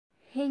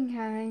Hey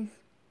guys,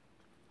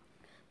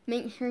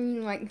 make sure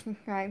you like,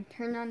 subscribe,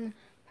 turn on the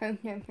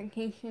post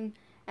notification,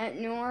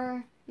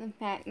 ignore the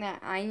fact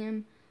that I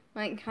am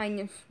kind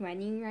of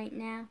sweaty right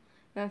now.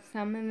 Well,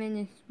 some of it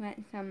is sweat,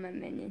 some of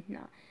it is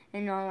not,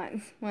 and I'll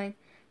explain.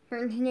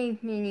 For today's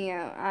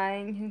video,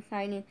 I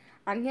decided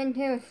I'm going to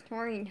do a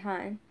story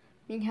time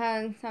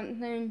because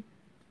something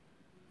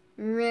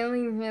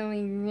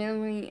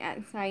really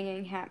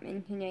exciting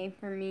happened today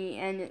for me,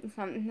 and it's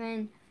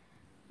something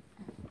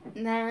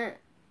that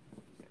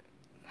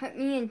put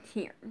me in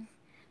tears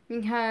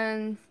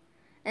because,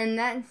 and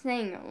that's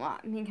saying a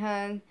lot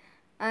because,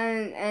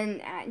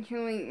 and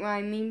actually what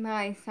I mean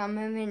by some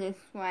of it is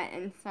sweat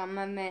and some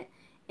of it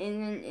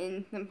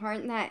isn't, the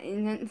part that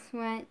isn't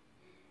sweat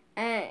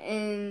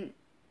is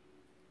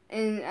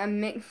a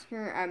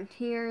mixture of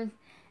tears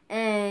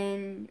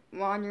and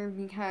water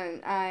because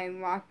I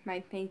washed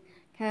my face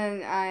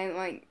because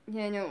I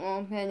did a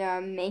little bit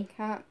of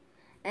makeup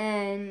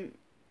and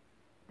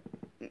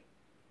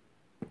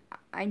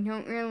I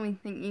don't really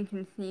think you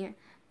can see it,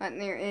 but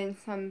there is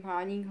some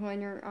body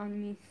glitter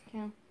on me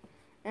still.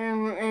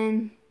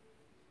 And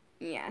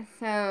yeah,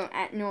 so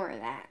ignore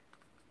that.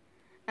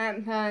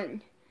 But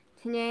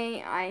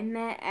today I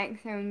met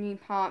xomg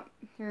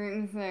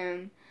through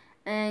Zoom,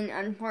 and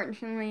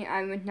unfortunately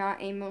I was not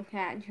able to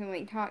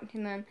actually talk to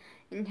them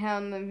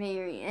until the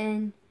very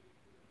end.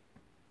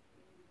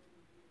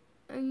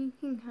 Oh, you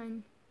can kind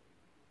of,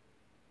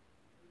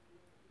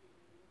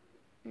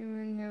 there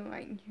was no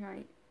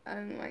giant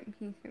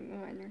piece of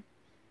glitter.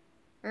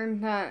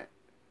 But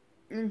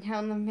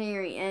until the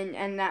very end,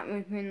 and that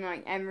was when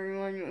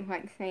everyone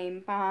was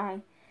saying bye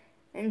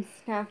and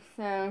stuff.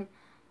 So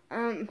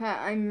but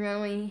I'm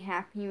really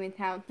happy with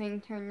how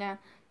things turned out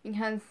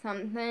because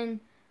something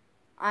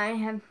I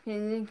have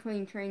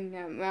physically dreamed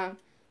of, well,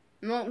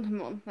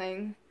 multiple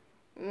things.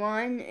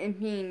 One is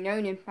being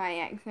noticed by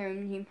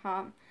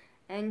xomg,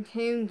 and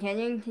 2,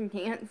 getting to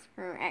dance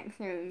for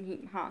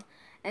xomg,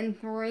 and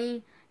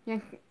 3,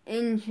 just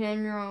in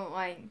general,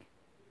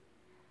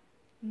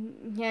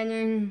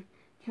 getting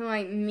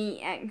to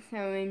meet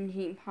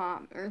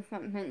xomg or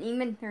something,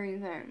 even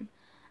through Zoom.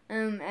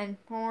 And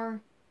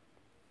 4,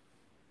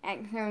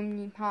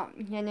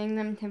 xomg, getting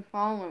them to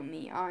follow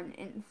me on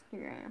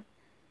Instagram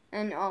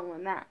and all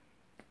of that.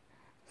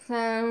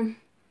 So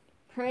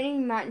pretty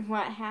much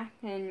what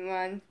happened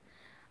was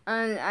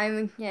I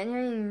was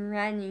getting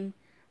ready.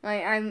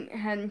 I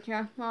had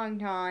just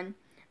logged on.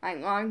 I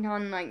logged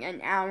on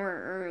an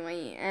hour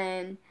early,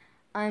 and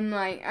I'm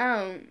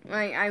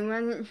I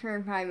wasn't sure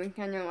if I was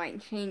gonna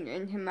change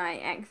into my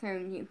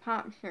xomg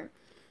shirt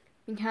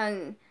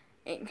because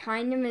it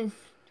kind of is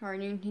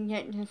starting to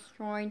get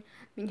destroyed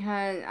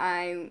because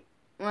I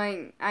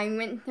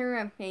went through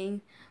a phase,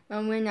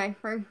 but when I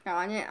first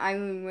got it, I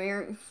would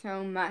wear it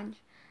so much,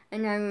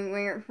 and I would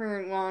wear it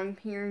for a long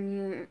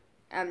period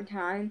of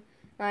time.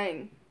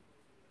 That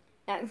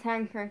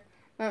sounds correct,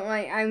 but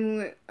I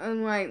would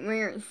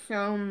wear it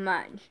so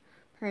much,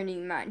 pretty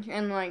much,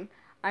 and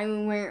I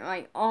would wear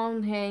it all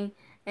day,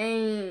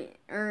 and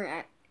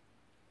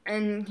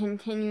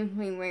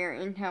continuously wear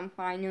it until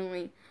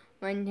finally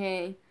one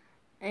day,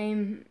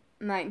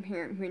 my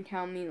parents would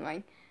tell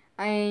me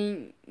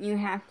you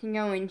have to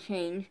go and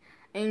change,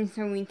 and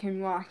so we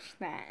can wash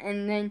that,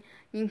 and then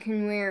you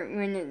can wear it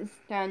when it's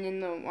done in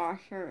the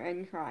washer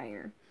and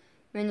dryer.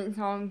 When it's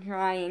all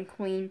dry and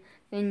clean,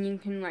 then you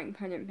can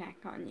put it back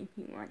on if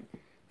you want.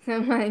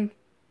 So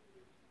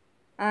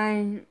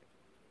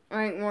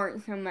I wore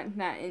it so much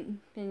that it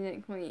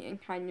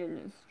kind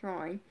of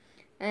destroyed,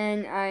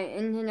 and I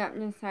ended up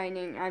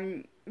deciding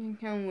I'm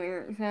just gonna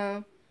wear it.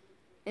 So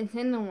it's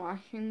in the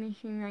washing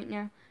machine right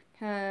now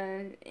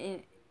because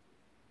it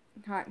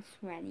got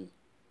sweaty.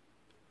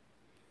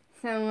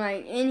 So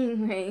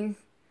anyways,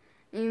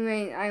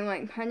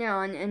 I put it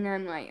on, and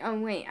I'm oh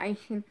wait, I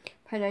should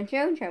put a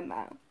JoJo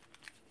bow.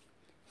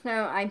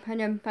 So I put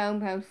a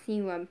Bobo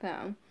Siwa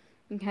bow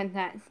because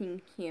that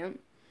seemed cute,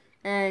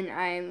 and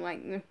I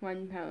like this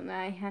one bow that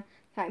I have.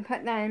 So I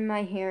put that in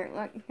my hair. It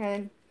looked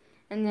good,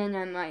 and then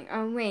I'm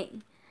oh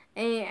wait,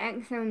 a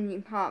xomg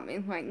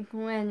is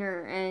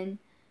glitter and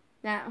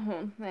that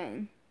whole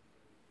thing.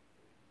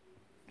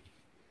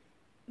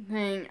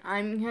 Then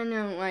I'm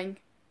gonna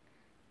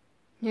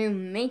do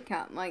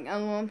makeup, a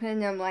little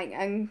bit of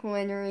a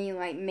glittery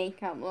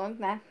makeup look.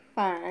 That's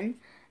fun.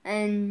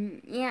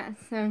 And yeah,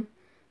 so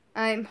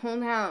I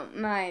pulled out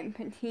my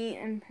petite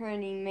and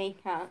pretty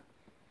makeup,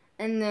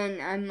 and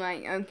then I'm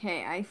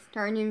okay, I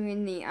started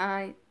with the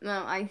eye.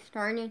 Well, I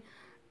started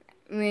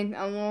with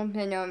a little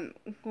bit of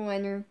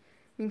glitter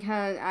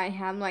because I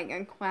have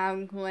a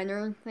cloud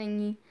glitter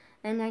thingy,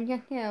 and I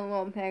just did a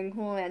little bit of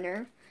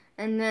glitter,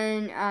 and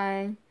then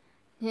I'm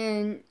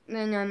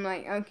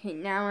okay,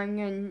 now I'm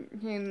going to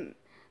do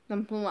the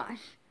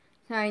blush.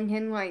 So I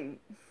did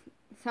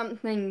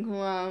something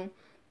glow,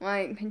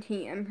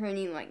 petite and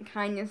pretty,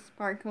 kind of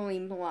sparkly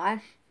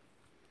blush.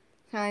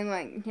 So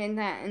I did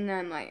that, and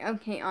then I'm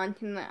okay,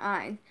 onto the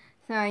eyes.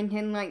 So I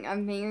did a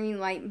very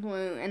light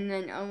blue and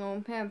then a little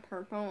bit of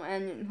purple,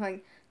 and it's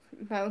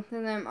both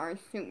of them are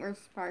super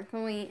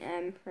sparkly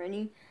and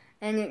pretty,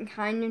 and it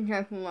kind of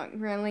just looked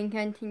really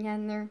good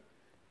together.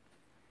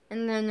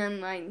 And then I'm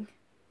like,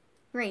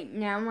 great,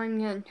 now I'm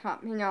going to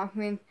top it off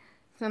with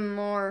some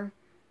more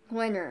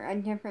glitter, a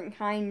different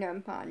kind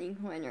of body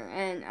glitter.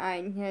 And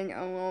I did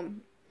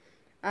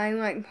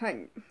I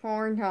put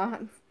 4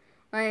 dots,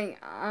 in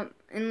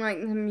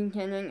the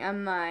beginning of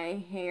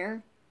my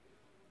hair,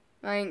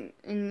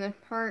 in this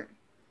part.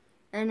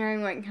 And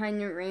I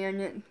kind of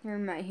ran it through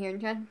my hair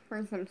just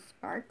for some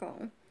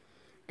sparkle.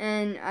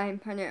 And I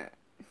put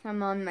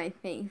some on my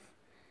face.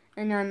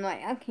 And I'm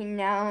like, okay,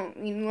 now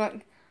we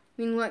look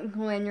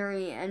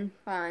glittery and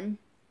fun.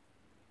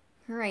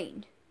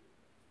 Great.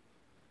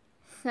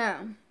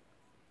 So,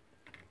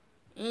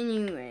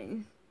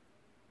 anyways,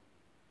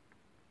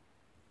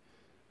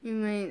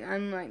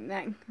 I'm like,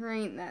 that's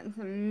great, that's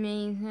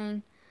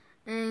amazing,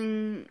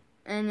 and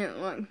it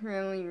looks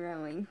really,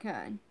 really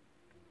good.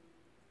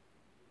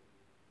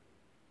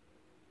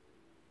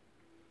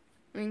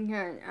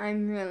 Because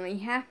I'm really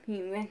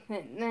happy with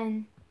it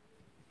then.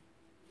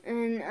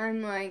 And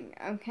I'm like,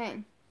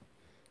 okay,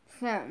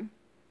 so,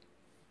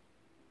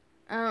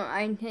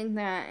 I did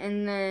that,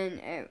 and then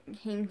it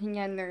came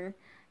together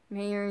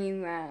very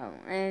well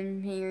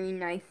and very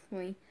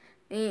nicely.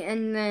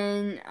 And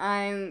then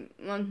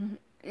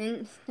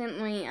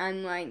instantly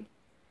I'm like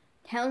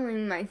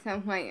telling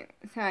myself,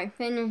 so I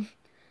finished,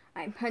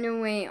 I put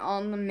away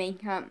all the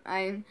makeup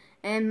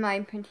and my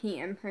petite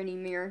and pretty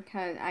mirror,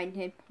 because I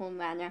did pull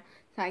that out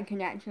so I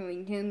could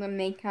actually do the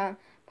makeup,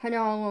 put it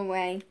all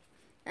away.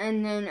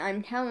 And then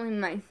I'm telling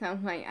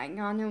myself, I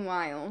got a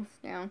while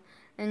still,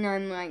 and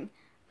I'm like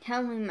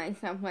telling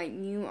myself,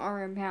 you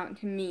are about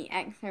to meet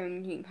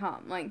xomg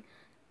Pop,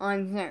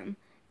 on Zoom.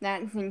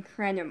 That's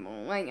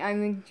incredible. I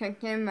was just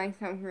getting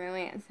myself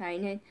really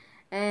excited,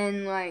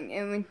 and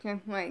it was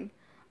just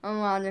a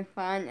lot of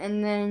fun.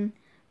 And then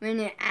when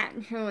it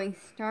actually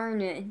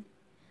started,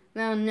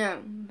 well,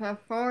 no,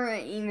 before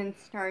it even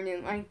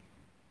started,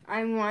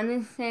 I want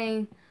to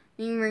say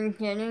we were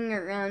getting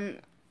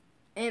around,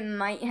 it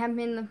might have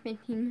been the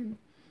 15 minutes,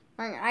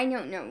 I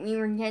don't know, we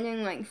were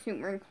getting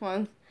super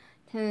close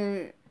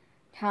to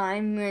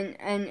time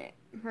and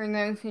for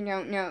those who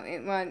don't know,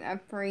 it was a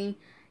free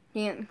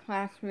dance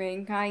class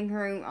with Guy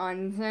Grew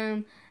on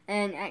Zoom,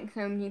 and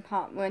xomg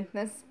Pop was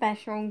the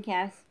special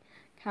guest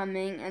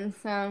coming, and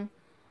so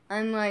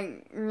I'm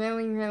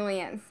really,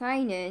 really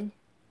excited.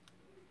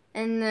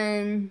 And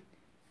then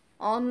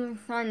all of a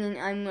sudden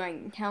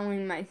I'm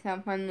telling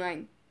myself, I'm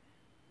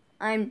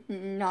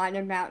not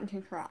about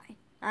to cry.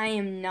 I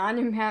am not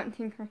about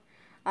to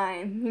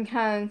cry,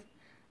 because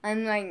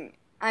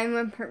I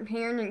was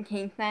prepared in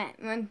case that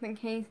was the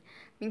case,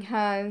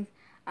 because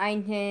I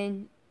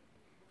did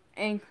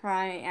a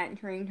cry at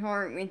Dream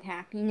Tour with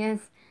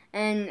happiness,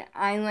 and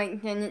I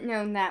didn't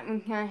know that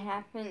was gonna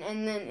happen,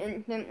 and then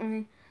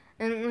instantly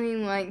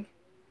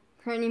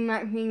pretty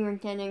much we were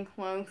getting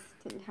close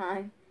to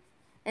time,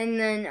 and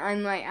then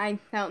I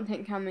felt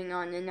it coming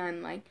on, and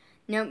I'm like,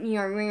 nope, you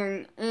are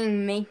wearing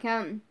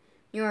makeup,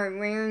 you are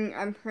wearing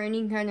a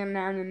pretty good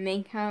amount of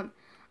makeup,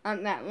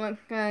 that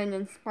looks good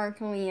and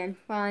sparkly and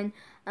fun,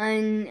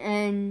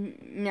 and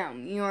no,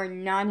 you are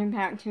not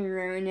about to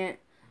ruin it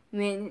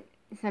with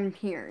some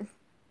tears.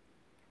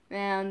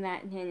 Well,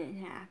 that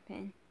didn't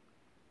happen.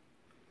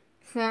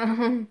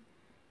 So,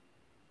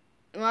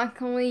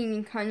 luckily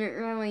you couldn't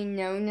really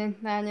notice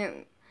that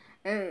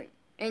it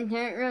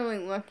didn't really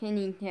look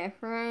any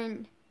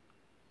different.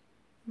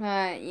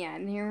 But yeah,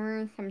 there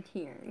were some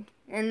tears.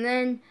 And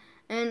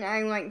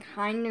I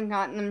kind of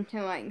got them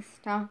to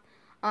stop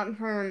up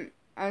for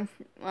a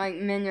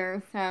minute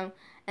or so,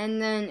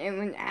 and then it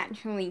was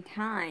actually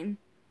time.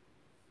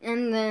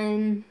 And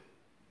then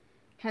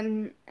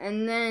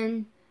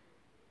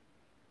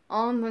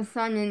all of a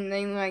sudden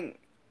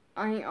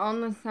all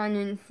of a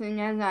sudden, as soon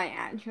as I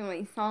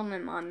actually saw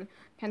them on,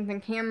 because the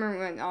camera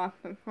was off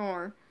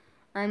before,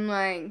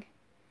 they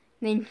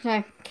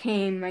just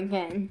came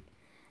again.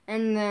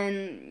 And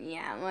then,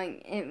 yeah,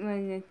 it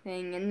was a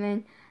thing. And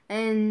then,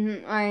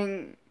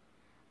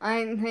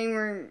 they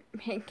were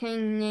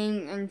picking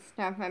names and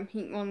stuff of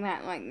people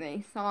that,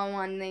 they saw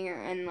on there,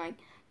 and,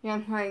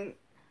 just,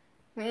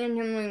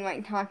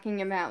 randomly,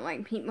 talking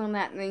about, people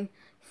that they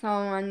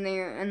saw on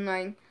there,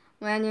 and,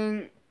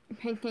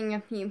 picking a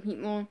few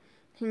people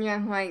to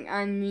just,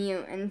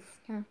 unmute and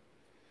stuff.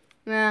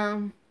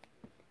 Well,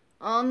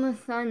 all of a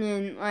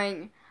sudden,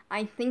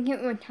 I think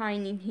it was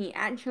Tiny T.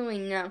 Actually,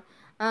 no.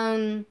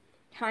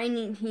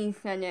 Tiny T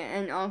said it,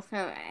 and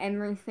also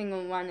every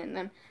single one of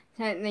them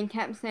said, they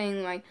kept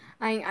saying,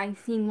 I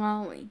see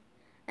Wally.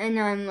 And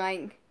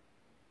I'm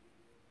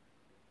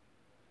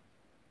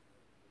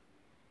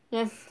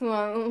just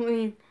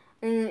slowly,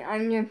 and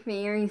I'm just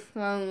very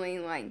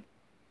slowly,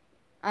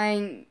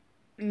 I'm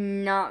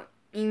not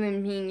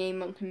even being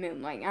able to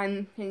move.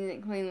 I'm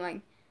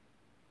physically,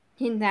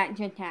 did that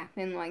just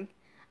happen?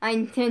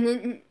 I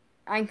couldn't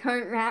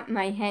wrap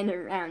my head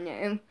around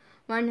it. It was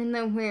one of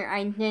those where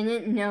I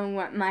didn't know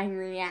what my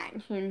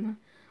reaction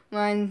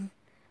was,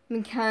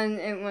 because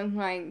it was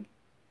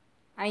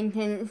I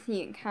didn't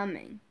see it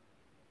coming.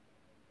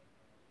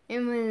 It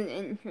was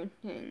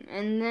interesting.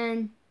 And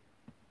then,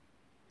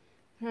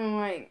 so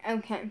like,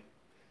 okay.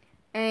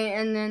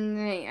 And then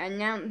they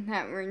announced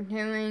that we're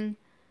doing,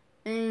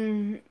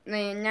 and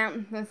they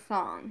announced the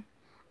song.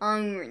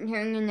 We're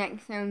doing the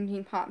next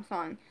xomg pop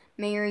song,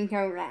 Merry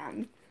Go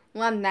Round.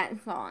 Love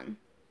that song.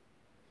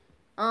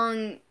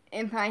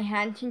 If I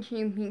had to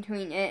choose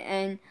between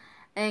it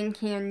and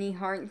Candy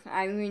Hearts,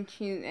 I would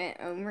choose it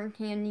over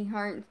Candy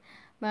Hearts.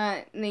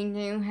 But they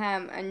do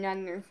have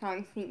another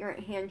song,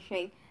 Secret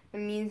Handshake. The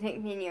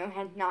music video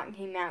has not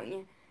came out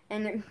yet,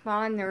 and it's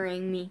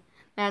bothering me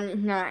that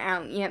it's not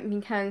out yet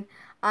because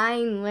I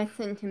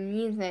listen to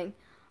music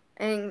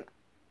on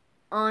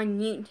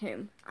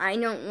YouTube. I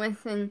don't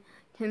listen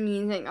to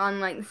music on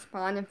like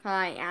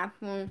Spotify,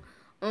 Apple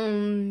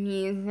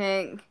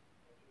Music,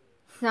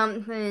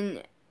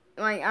 something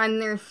like on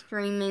their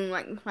streaming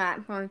like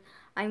platform.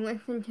 I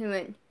listen to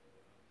it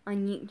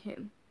on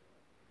YouTube.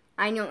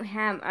 I don't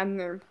have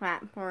other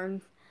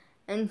platforms,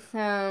 and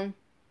so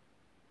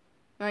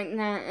like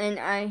that, and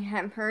I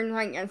have heard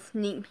like a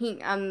sneak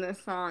peek of the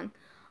song,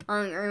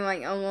 or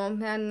like a little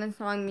bit of the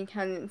song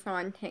because it's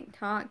on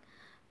TikTok,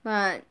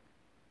 but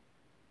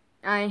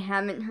I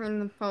haven't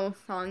heard the full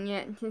song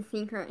yet to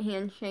Secret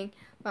Handshake,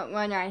 but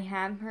what I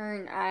have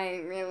heard, I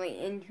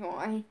really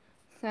enjoy.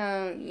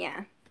 So,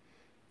 yeah.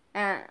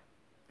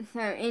 So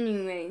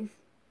anyways,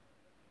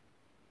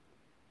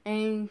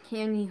 and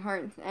Candy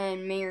Hearts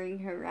and Merry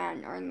Go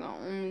Round are the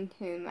only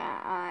two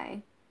that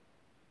I,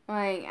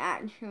 like,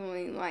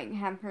 actually, like,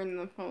 have heard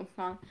the full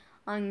song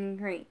on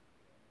great.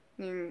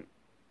 Okay.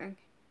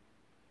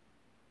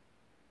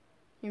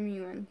 Give me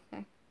 1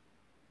 sec.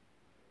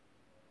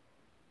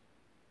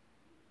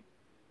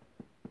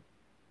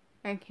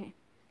 Okay.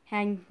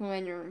 Had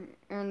glitter,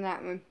 or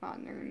that was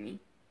bothering me.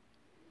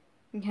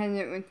 Because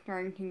it was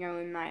starting to go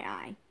in my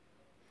eye.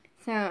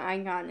 So I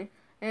got it.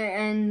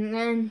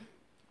 And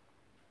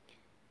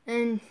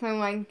so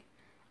like,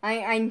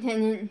 I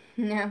didn't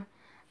know.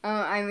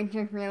 I was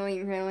just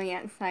really, really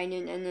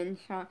excited and in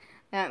shock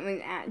that was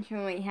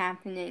actually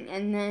happening.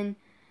 And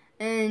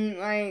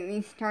like,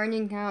 we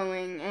started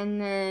going, and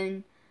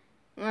then,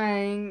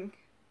 like,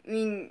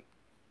 we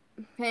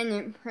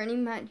pretty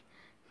much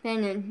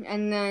finished,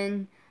 and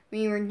then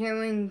we were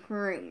doing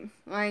groups,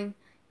 like,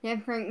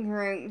 different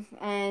groups,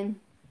 and,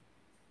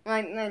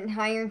 like, the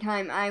entire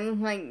time I was,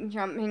 like,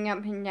 jumping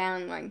up and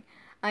down, like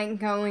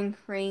going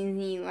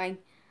crazy, like,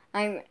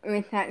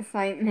 with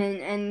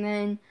excitement, and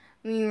then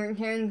we were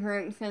doing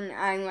groups, and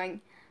I, like,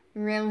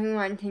 really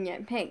wanted to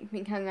get picked,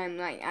 because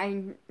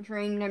I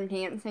dreamed of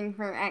dancing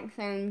for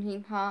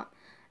xomg Pop,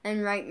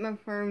 and right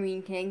before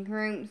we did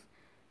groups,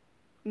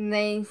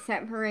 they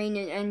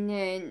separated and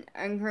did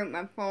a group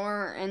of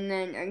 4 and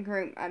then a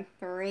group of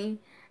 3,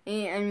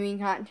 and we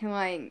got to,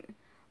 like,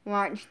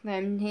 watch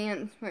them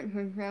dance, which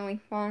was really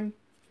fun,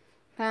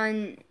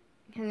 because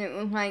it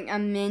was like a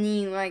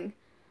mini,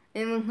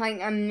 Zoom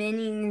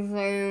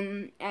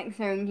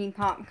xomg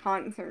Pop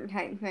concert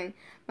type thing,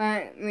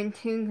 but with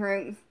 2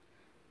 groups,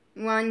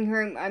 1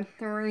 group of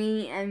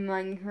 3 and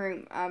 1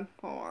 group of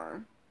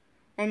 4,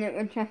 and it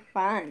was just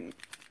fun,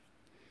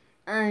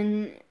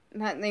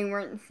 but they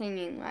weren't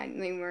singing, like,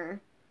 they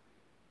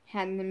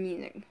had the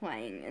music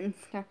playing and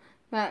stuff,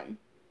 but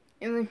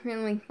it was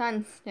really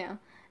fun still.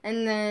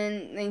 And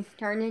then they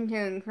started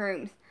doing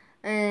groups,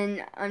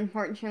 and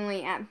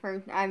unfortunately at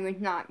first I was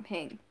not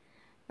picked.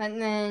 But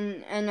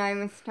then, and I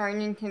was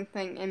starting to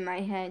think in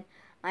my head,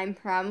 I'm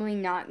probably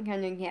not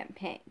gonna get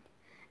picked.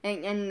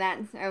 And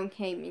that's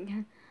okay,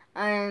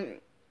 because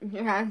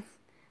just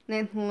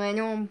this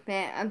little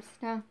bit of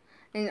stuff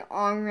is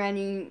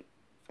already,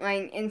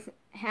 like, it's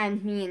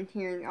had me in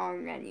tears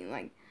already.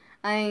 Like,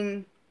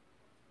 and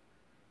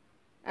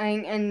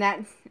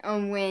that's a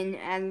win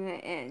as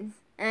it is.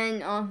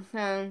 And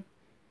also,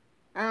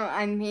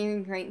 I'm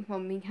very grateful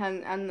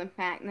because of the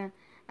fact that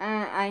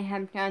I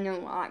have done a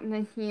lot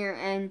this year,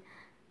 and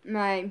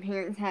my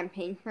parents have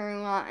paid for a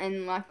lot,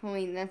 and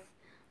luckily this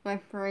was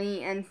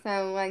free, and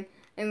so, like,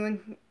 it was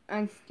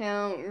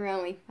still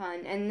really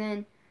fun.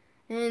 And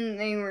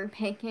they were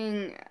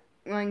picking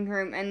one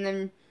group,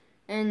 and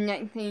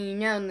next thing you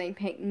know, they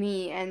picked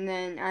me, and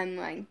then I'm,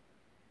 like,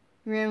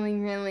 really,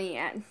 really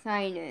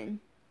excited.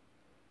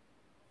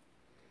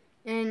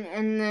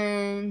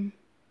 And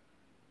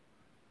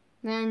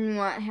then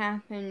what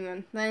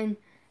happened was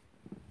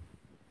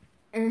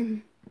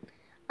and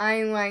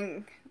I,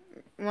 like,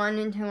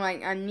 wanted to,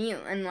 like,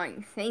 unmute and,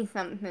 like, say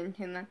something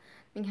to them,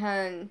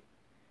 because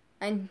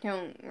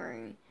don't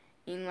worry,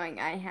 like,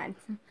 I had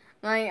some,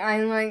 like,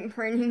 I, like,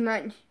 pretty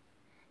much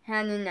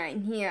had an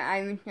idea.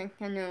 I was just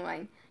gonna,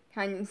 like,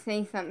 kind of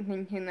say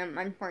something to them.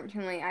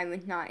 Unfortunately, I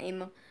was not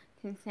able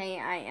to say.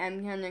 I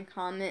am gonna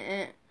comment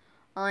it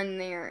on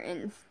their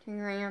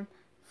Instagram,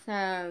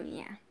 so,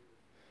 yeah.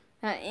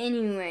 But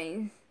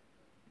anyways,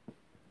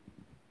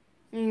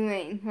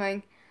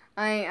 like,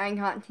 I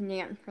got to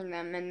dance for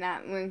them, and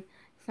that was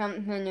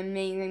something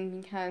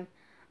amazing, because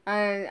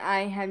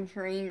I have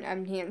dreamed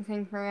of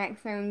dancing for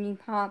xomg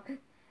Pop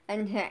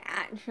and to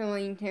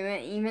actually do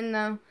it, even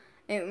though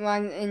it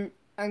was in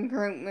a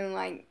group with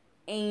like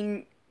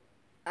 8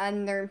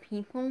 other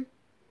people,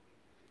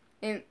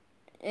 it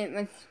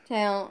was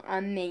still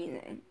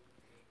amazing.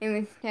 It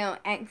was still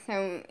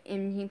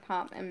xomg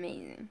pop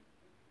amazing.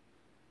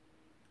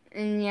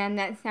 And yeah,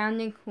 that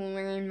sounded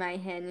cooler in my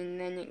head, and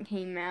then it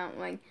came out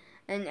like,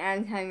 and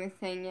as I was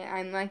saying it,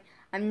 I'm like,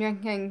 I'm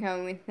just gonna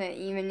go with it,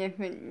 even if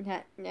it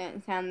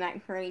didn't sound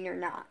that great or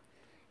not.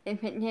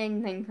 If it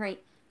did, then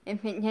great.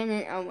 If it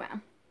didn't, oh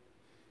well.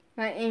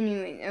 But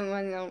anyways, it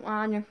was a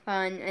lot of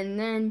fun, and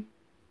then,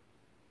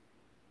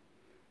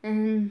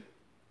 and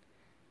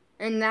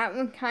that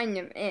was kind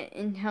of it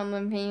until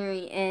the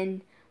very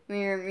end,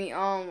 where we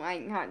all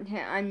like got to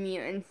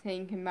unmute and say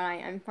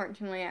goodbye.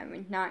 Unfortunately, I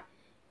was not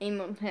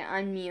able to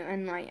unmute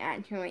and like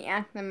actually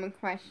ask them a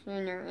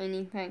question or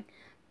anything,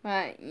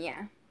 but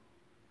yeah.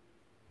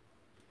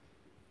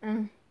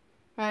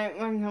 But it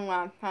was a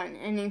lot of fun,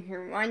 and if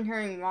you're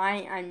wondering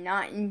why I'm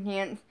not in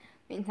dance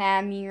with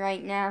Abby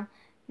right now,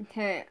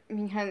 because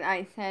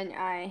I said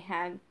I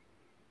had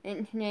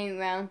it today,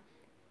 well,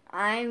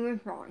 I was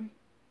wrong.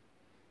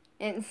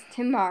 It's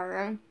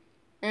tomorrow,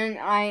 and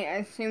I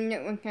assumed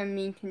it was going to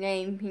be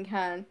today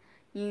because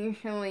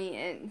usually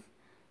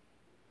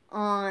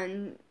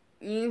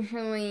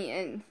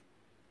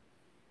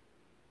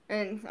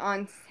it's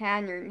on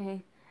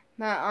Saturday,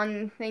 but on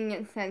the thing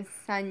it says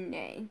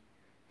Sunday.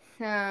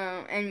 So,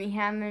 and we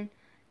haven't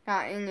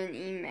gotten an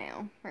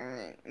email for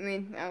it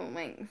with a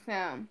link,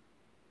 so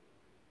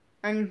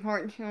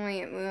unfortunately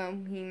it will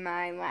be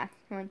my last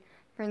one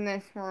for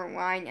this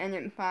worldwide, and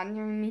it bothers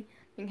me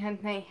because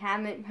they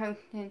haven't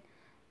posted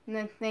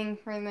the thing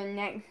for the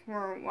next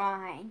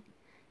worldwide.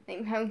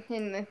 They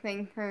posted the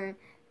thing for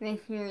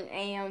this year's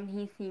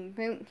ALTC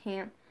boot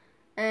camp,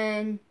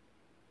 and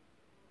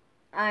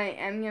I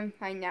am going to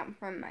find out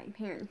from my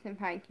parents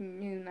if I can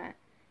do that.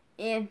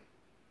 If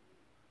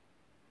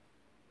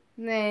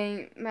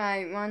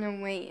I want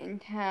to wait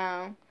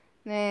until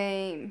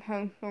they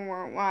post the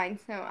worldwide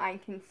so I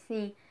can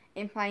see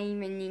if I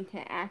even need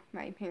to ask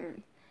my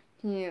parents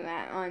to do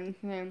that on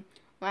Zoom.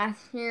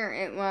 Last year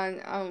it was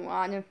a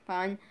lot of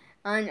fun,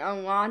 and a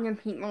lot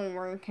of people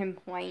were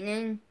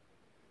complaining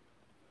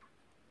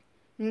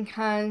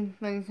because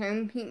the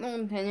Zoom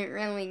people didn't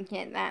really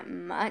get that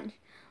much.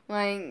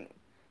 Like,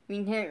 we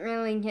didn't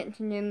really get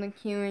to do the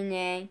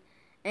Q&A,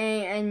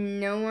 and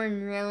no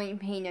one really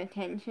paid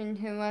attention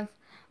to us.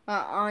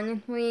 But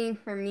honestly,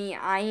 for me,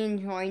 I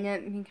enjoyed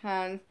it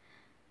because,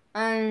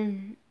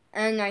 and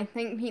I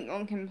think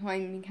people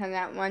complained because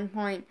at one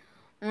point,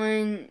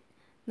 when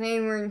they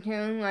were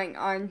doing, like,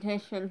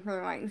 audition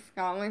for, like,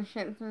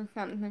 scholarships or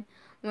something,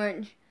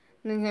 which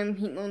the Zoom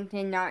people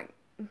did not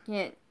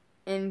get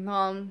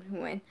involved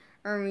with,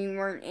 or we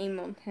weren't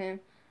able to,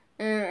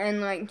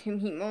 and, like, 2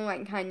 people,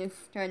 like, kind of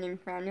stood in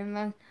front of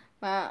us.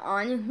 But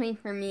honestly,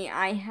 for me,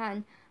 I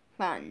had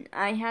fun.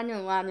 I had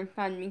a lot of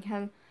fun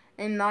because,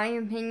 in my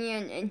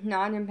opinion, it's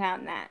not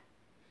about that.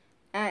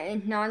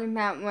 It's not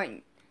about what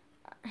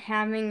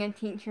having a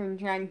teacher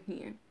judge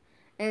you.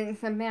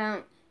 It's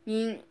about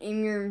you. If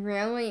you're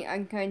really a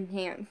good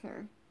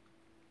dancer,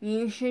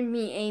 you should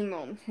be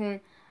able to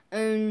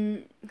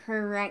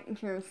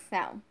correct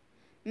yourself.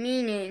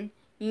 Meaning,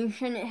 you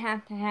shouldn't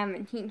have to have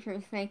a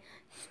teacher say,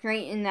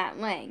 straighten that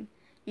leg.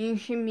 You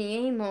should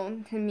be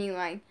able to be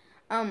like,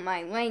 oh,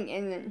 my leg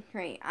isn't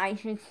straight. I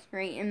should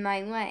straighten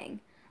my leg.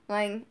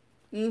 Like,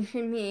 you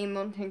should be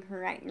able to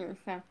correct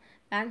yourself.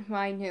 That's what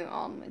I do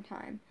all the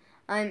time.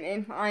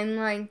 If I'm,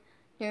 like,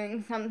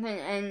 doing something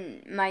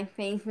and my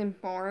face is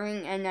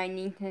boring and I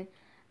need to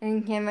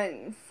give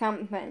it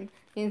something,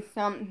 do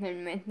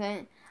something with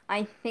it,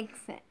 I fix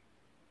it.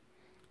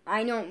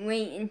 I don't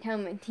wait until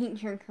the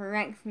teacher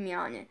corrects me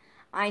on it.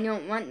 I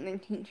don't want the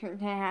teacher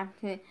to have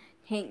to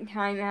take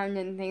time out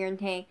of their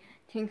day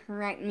to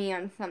correct me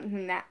on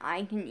something that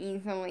I can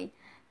easily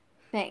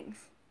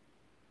fix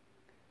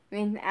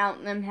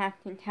without them have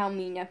to tell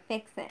me to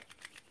fix it.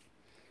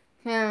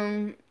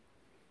 So,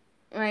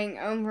 like,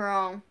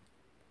 overall,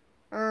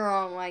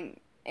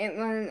 like, it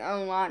was a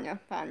lot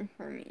of fun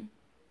for me.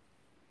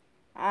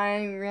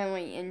 I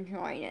really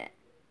enjoyed it.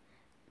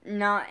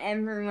 Not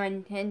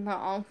everyone did, but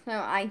also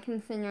I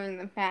consider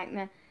the fact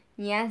that,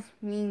 yes,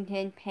 we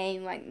did pay,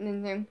 like,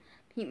 the Zoom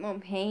people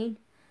paid,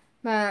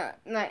 but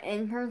the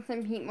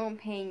in-person people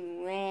paid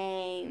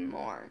way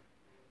more.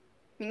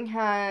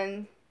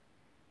 Because,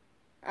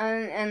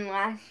 and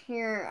last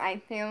year,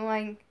 I feel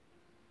like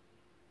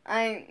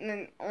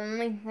the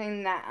only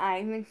thing that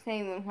I would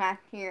say was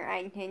last year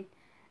I did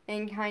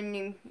and kind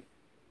of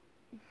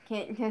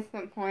get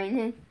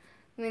disappointed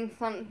with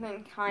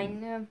something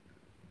kind of,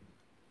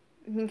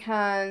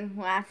 because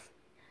last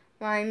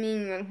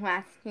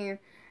year,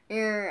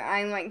 where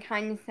I, like,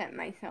 kind of set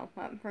myself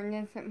up for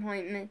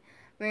disappointment,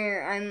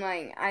 where I'm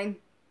like, I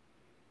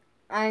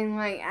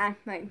like,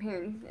 asked my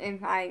parents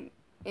if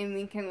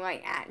we could,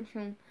 like,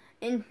 actually,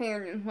 in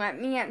fairness, let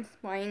me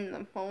explain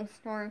the full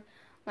story.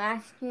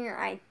 Last year,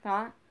 I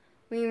thought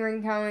we were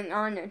going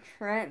on a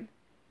trip,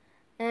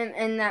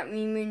 and that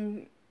we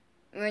would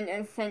would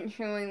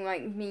essentially,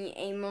 like, be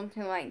able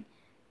to, like,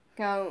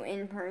 go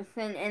in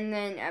person. And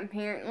then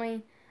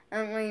apparently,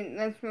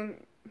 this was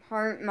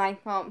part my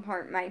fault,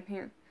 part my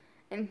parents'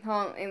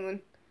 fault. It was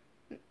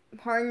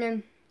part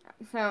of,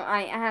 so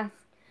I asked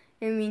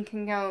if we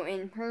could go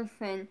in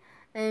person,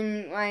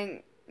 and,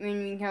 like,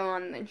 when we go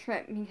on the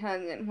trip,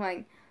 because it's,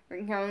 like,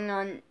 we're going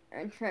on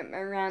a trip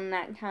around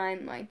that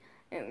time, like,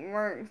 it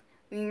works.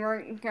 We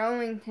weren't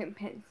going to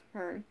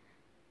Pittsburgh,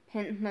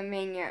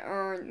 Pennsylvania,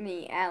 or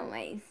the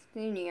LA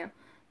studio,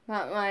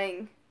 but,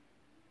 like,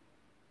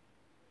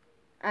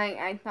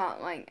 I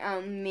thought, like,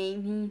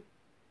 maybe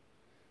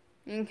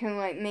you could,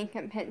 like, make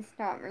a pit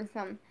stop or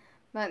something,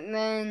 but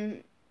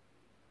then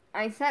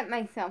I set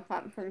myself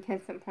up for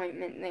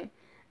disappointment there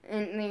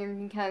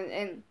because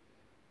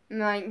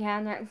my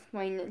dad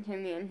explained it to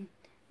me, and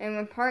it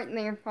was part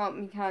their fault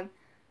because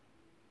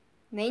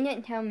they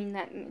didn't tell me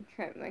that the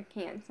trip was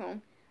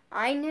canceled.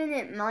 I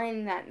didn't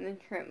mind that the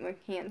trip was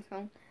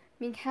canceled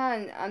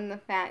because of the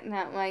fact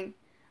that, like,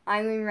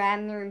 I would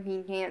rather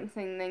be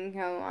dancing than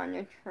go on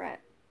a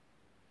trip.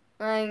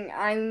 Like,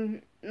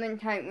 I'm the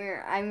type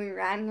where I would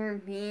rather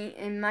be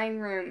in my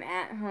room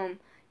at home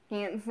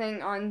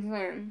dancing on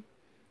Zoom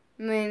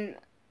with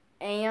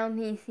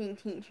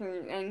ALDC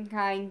teachers and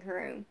guide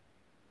crew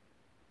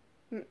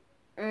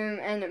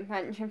and a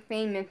bunch of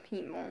famous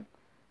people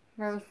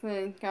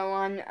versus go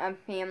on a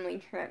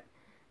family trip.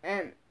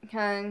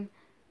 Because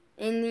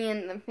in the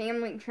end, the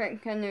family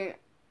trip's gonna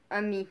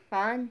be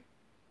fun,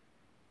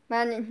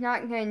 but it's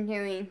not gonna do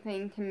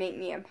anything to make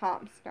me a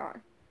pop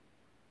star.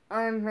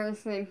 Or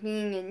versus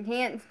being in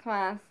dance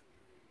class,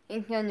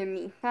 it's gonna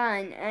be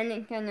fun and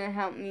it's gonna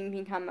help me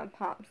become a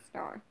pop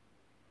star.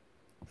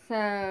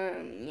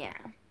 So, yeah.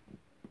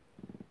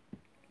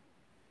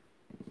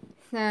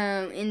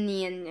 So, in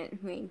the end,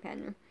 it's way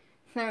better.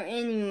 So,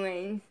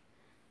 anyways,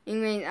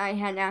 I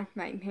had asked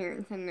my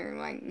parents and they're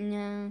like,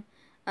 no,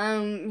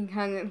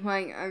 because it's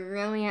like a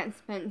really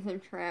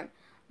expensive trip,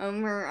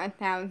 over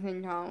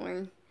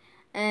 $1,000,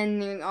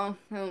 and there's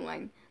also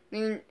like,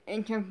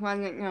 it just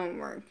wasn't gonna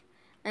work.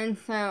 And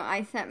so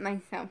I set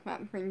myself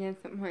up for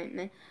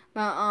disappointment.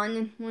 But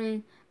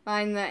honestly,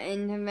 by the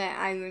end of it,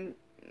 I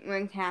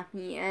was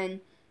happy,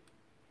 and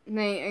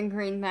they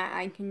agreed that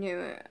I could do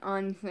it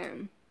on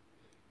Zoom.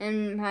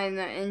 And by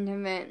the end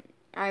of it,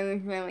 I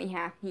was really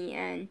happy,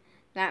 and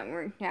that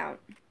worked out.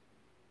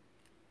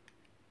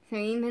 So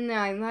even though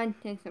I was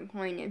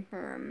disappointed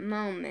for a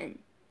moment,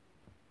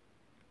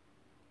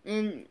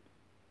 and,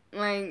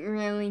 like,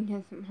 really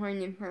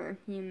disappointed for a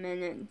few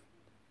minutes,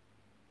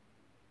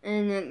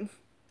 and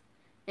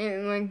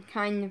it was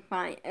kind of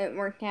fine. It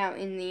worked out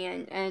in the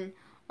end, and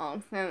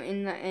also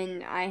in the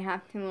end, I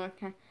have to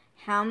look at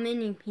how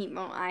many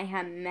people I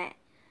have met.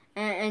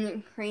 And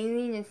it's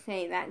crazy to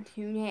say that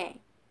today,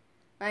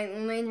 like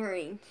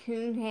literally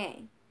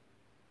today,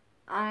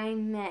 I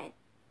met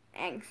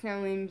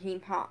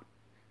xomg Pop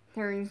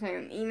through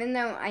Zoom. Even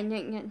though I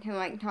didn't get to,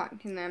 like,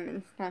 talk to them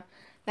and stuff,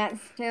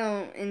 that's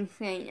still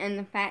insane. And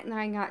the fact that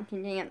I got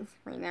to dance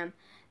for them,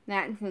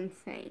 that's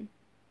insane.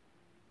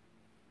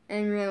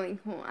 And really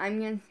cool. I'm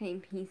gonna say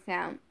peace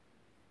out.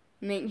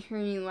 Make sure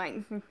you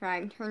like,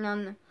 subscribe, turn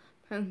on the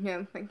post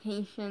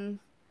notifications.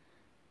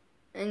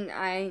 And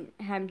I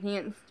have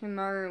dance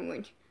tomorrow,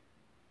 which,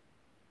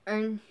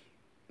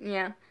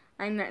 yeah,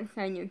 I'm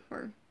excited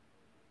for.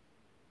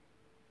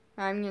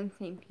 I'm gonna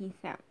say peace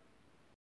out.